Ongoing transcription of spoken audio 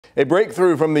A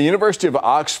breakthrough from the University of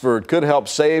Oxford could help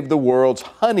save the world's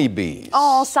honeybees.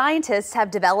 Scientists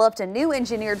have developed a new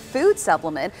engineered food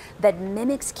supplement that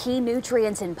mimics key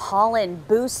nutrients in pollen,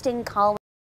 boosting colony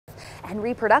and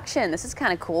reproduction. This is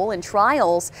kind of cool. In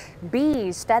trials,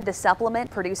 bees fed the supplement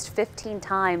produced 15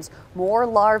 times more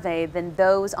larvae than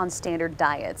those on standard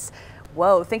diets.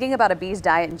 Whoa, thinking about a bee's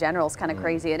diet in general is kind of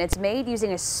crazy. And it's made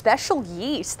using a special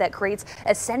yeast that creates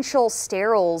essential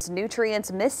sterols,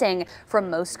 nutrients missing from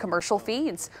most commercial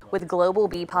feeds. With global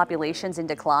bee populations in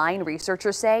decline,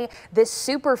 researchers say this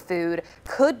superfood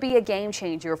could be a game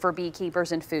changer for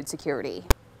beekeepers and food security.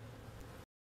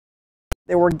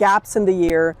 There were gaps in the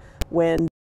year when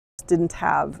didn't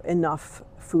have enough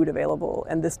food available,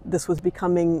 and this was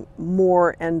becoming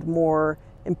more and more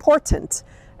important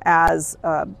as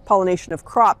pollination of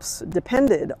crops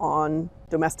depended on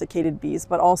domesticated bees,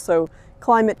 but also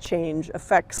climate change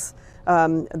affects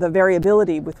the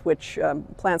variability with which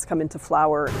plants come into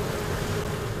flower.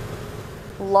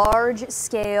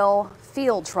 Large-scale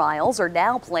field trials are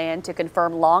now planned to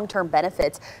confirm long-term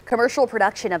benefits. Commercial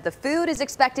production of the food is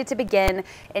expected to begin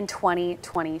in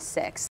 2026.